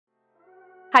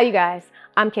Hi you guys,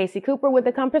 I'm Casey Cooper with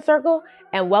the Compass Circle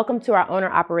and welcome to our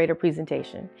owner-operator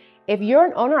presentation. If you're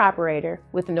an owner-operator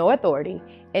with no authority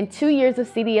and 2 years of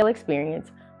CDL experience,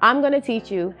 I'm going to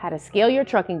teach you how to scale your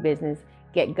trucking business,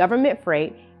 get government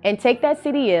freight, and take that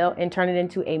CDL and turn it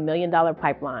into a $1 million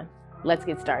pipeline. Let's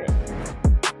get started.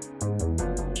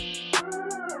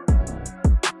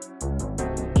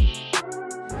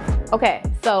 Okay,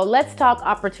 so let's talk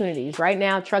opportunities. Right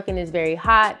now, trucking is very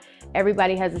hot.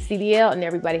 Everybody has a CDL and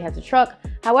everybody has a truck.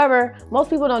 However, most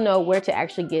people don't know where to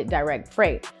actually get direct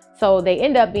freight. So they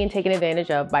end up being taken advantage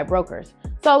of by brokers.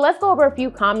 So let's go over a few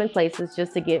common places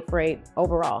just to get freight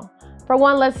overall. For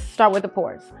one, let's start with the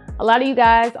ports. A lot of you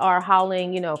guys are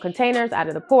hauling, containers out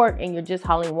of the port and you're just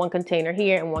hauling one container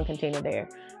here and one container there.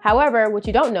 However, what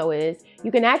you don't know is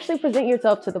you can actually present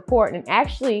yourself to the port and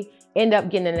actually end up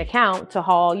getting an account to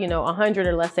haul, 100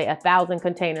 or let's say 1,000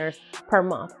 containers per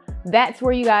month. That's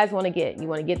where you guys want to get. You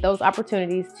want to get those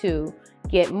opportunities to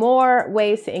get more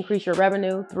ways to increase your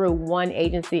revenue through one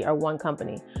agency or one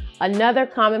company. Another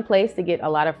common place to get a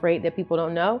lot of freight that people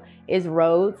don't know is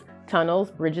roads, tunnels,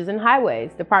 bridges, and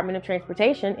highways. Department of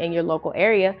Transportation in your local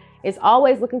area is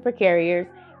always looking for carriers,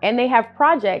 and they have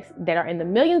projects that are in the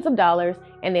millions of dollars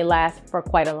and they last for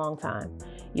quite a long time.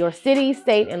 Your city,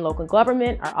 state, and local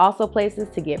government are also places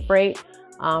to get freight.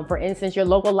 For instance, your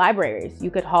local libraries.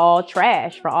 You could haul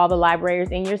trash for all the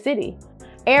libraries in your city.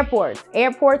 Airports.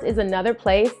 Airports is another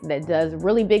place that does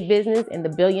really big business in the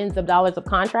billions of dollars of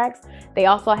contracts. They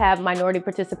also have minority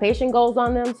participation goals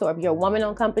on them. So if you're a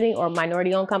woman-owned company or a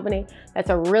minority-owned company,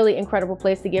 that's a really incredible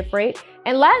place to get freight.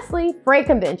 And lastly, freight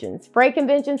conventions. Freight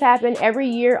conventions happen every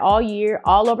year,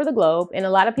 all over the globe. And a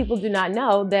lot of people do not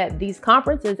know that these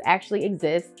conferences actually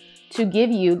exist to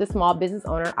give you, the small business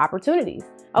owner, opportunities.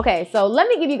 Okay, so let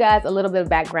me give you guys a little bit of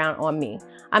background on me.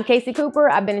 I'm Casey Cooper.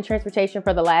 I've been in transportation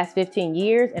for the last 15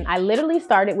 years, and I literally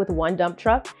started with one dump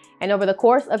truck. And over the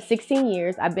course of 16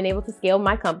 years, I've been able to scale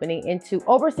my company into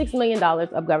over $6 million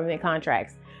of government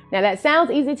contracts. Now that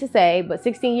sounds easy to say, but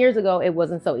 16 years ago, it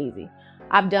wasn't so easy.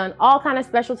 I've done all kinds of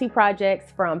specialty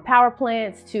projects from power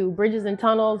plants to bridges and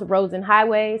tunnels, roads and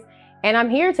highways. And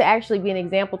I'm here to actually be an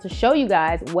example to show you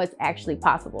guys what's actually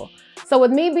possible. So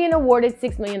with me being awarded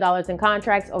 $6 million in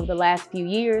contracts over the last few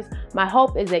years, my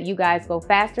hope is that you guys go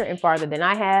faster and farther than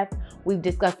I have. We've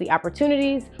discussed the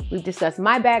opportunities, we've discussed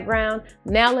my background.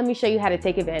 Now let me show you how to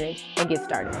take advantage and get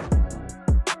started.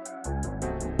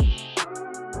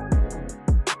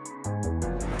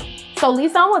 So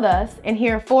lease on with us, and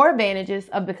here are 4 advantages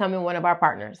of becoming one of our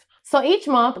partners. So each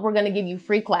month, we're gonna give you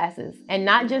free classes, and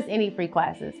not just any free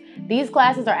classes. These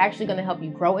classes are actually gonna help you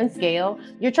grow and scale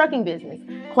your trucking business.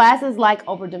 Classes like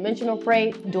over-dimensional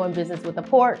freight, doing business with the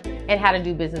port, and how to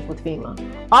do business with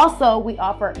FEMA. Also, we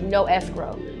offer no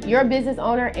escrow. You're a business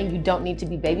owner and you don't need to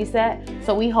be babysat,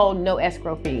 so we hold no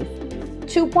escrow fees.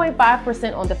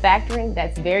 2.5% on the factoring,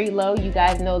 that's very low. You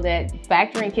guys know that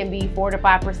factoring can be 4 to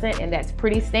 5%, and that's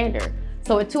pretty standard.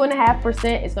 So at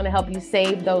 2.5%, it's gonna help you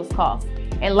save those costs.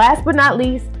 And last but not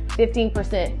least,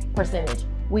 15% percentage.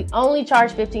 We only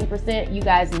charge 15%. You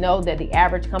guys know that the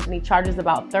average company charges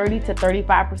about 30 to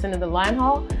 35% of the line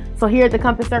haul. So here at the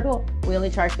Compass Circle, we only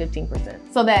charge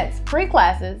 15%. So that's free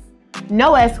classes,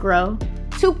 no escrow,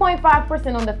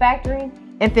 2.5% on the factoring,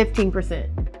 and 15%.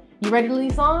 You ready to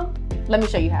lease on? Let me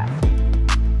show you how.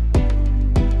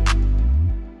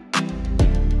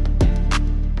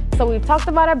 So we've talked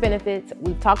about our benefits,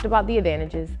 we've talked about the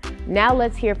advantages. Now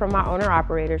let's hear from our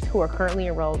owner-operators who are currently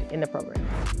enrolled in the program.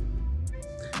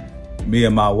 Me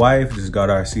and my wife just got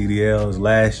our CDLs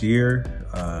last year,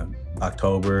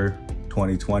 October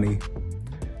 2020.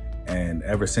 And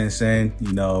ever since then,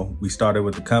 we started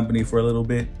with the company for a little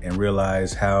bit and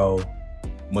realized how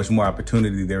much more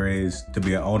opportunity there is to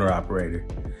be an owner-operator.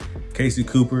 Casey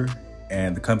Cooper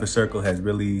and the Compass Circle has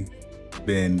really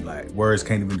been, words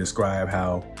can't even describe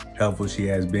how helpful she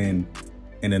has been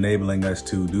in enabling us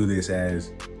to do this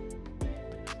as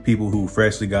people who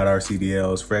freshly got our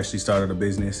CDLs, freshly started a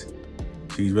business.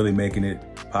 She's really making it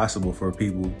possible for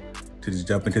people to just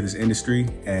jump into this industry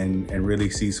and really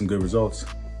see some good results.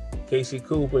 Casey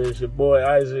Cooper is your boy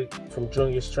Isaac from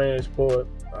Junior's Transport.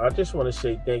 I just want to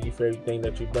say thank you for everything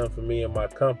that you've done for me and my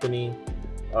company.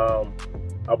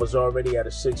 I was already at a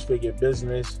 6-figure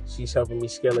business. She's helping me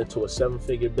scale it to a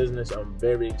 7-figure business. I'm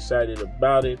very excited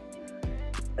about it.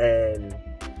 And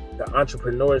the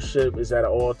entrepreneurship is at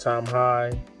an all-time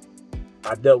high.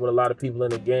 I dealt with a lot of people in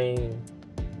the game,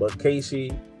 but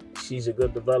Casey, she's a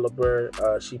good developer.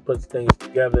 She puts things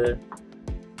together.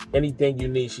 Anything you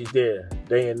need, she's there.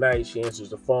 Day and night, she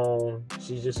answers the phone.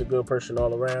 She's just a good person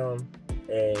all around.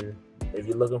 And if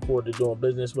you're looking forward to doing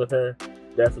business with her,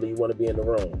 definitely want to be in the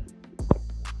room.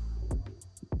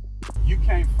 You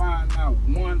can't find out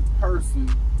one person,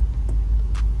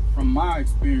 from my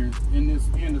experience in this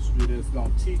industry, that's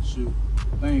gonna teach you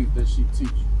things that she teach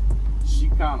you. She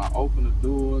kind of opened the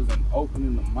doors and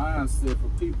opening the mindset for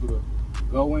people to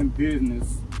go in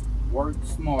business, work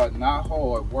smart, not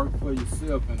hard, work for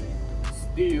yourself, and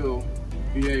still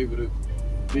be able to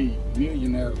be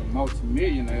millionaires and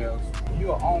multimillionaires.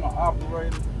 You're an owner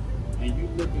operator and you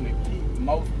looking to keep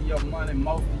most of your money,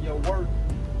 most of your work,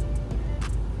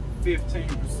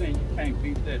 15%, you can't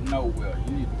beat that nowhere.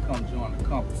 You need to come join the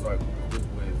Compass Circle. This is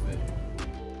where it's at.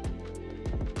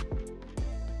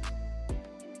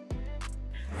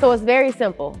 So it's very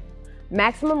simple.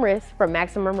 Maximum risk for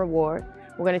maximum reward.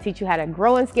 We're going to teach you how to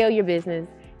grow and scale your business,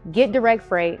 get direct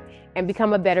freight, and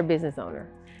become a better business owner.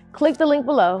 Click the link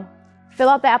below, fill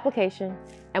out the application,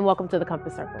 and welcome to the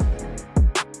Compass Circle.